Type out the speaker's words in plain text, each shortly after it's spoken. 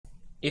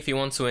If you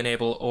want to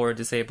enable or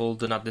disable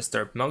Do Not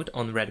Disturb mode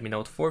on Redmi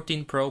Note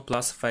 14 Pro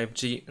plus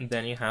 5G,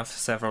 then you have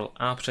several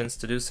options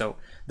to do so.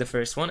 The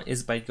first one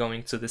is by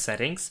going to the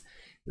settings.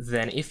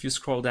 Then if you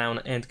scroll down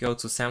and go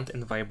to sound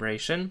and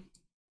vibration,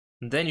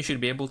 then you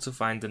should be able to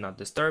find Do Not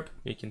Disturb.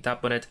 You can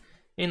tap on it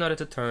in order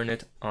to turn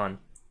it on.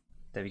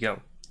 There we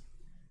go.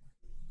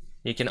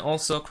 You can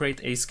also create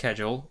a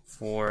schedule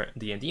for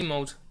DND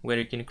mode where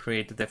you can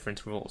create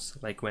different rules,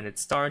 like when it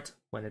starts,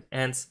 when it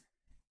ends,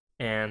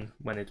 and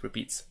when it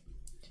repeats.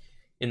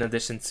 In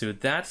addition to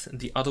that,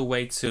 the other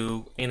way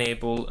to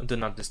enable Do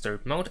Not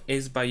Disturb mode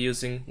is by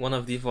using one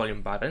of the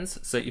volume buttons.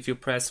 So if you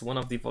press one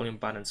of the volume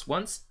buttons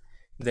once,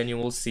 then you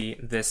will see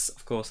this,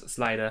 of course,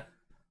 slider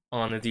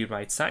on the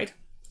right side.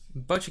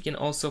 But you can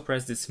also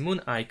press this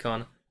moon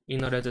icon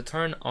in order to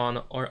turn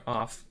on or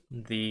off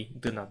the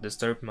Do Not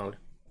Disturb mode,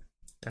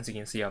 as you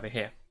can see over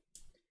here.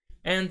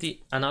 And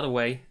another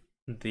way,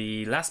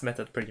 the last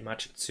method pretty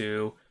much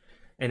to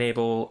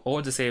enable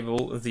or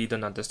disable the Do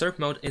Not Disturb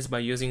mode is by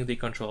using the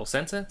control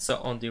center. So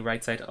on the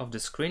right side of the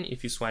screen,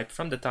 if you swipe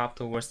from the top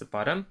towards the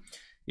bottom,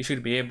 you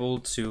should be able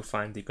to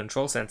find the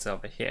control center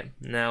over here.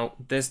 Now,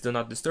 this Do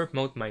Not Disturb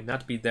mode might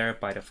not be there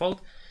by default,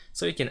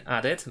 so you can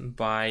add it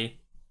by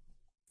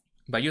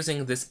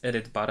using this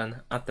edit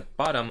button at the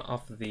bottom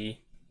of the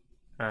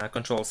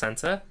control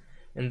center.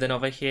 And then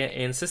over here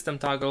in system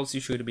toggles,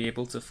 you should be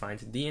able to find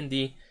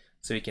DND,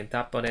 so you can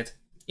tap on it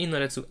in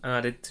order to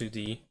add it to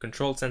the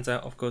control center.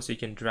 Of course, you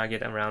can drag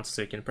it around,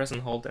 so you can press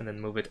and hold and then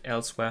move it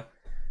elsewhere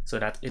so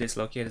that it is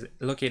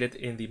located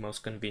in the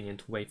most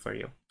convenient way for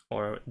you,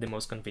 or the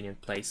most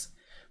convenient place.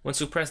 Once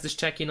you press this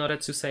check in order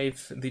to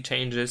save the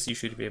changes, you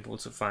should be able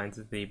to find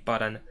the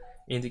button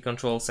in the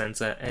control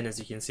center, and as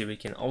you can see, we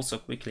can also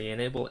quickly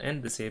enable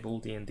and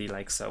disable DND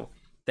like so.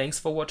 Thanks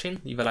for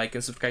watching, leave a like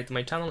and subscribe to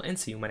my channel, and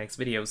see you in my next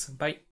videos. Bye!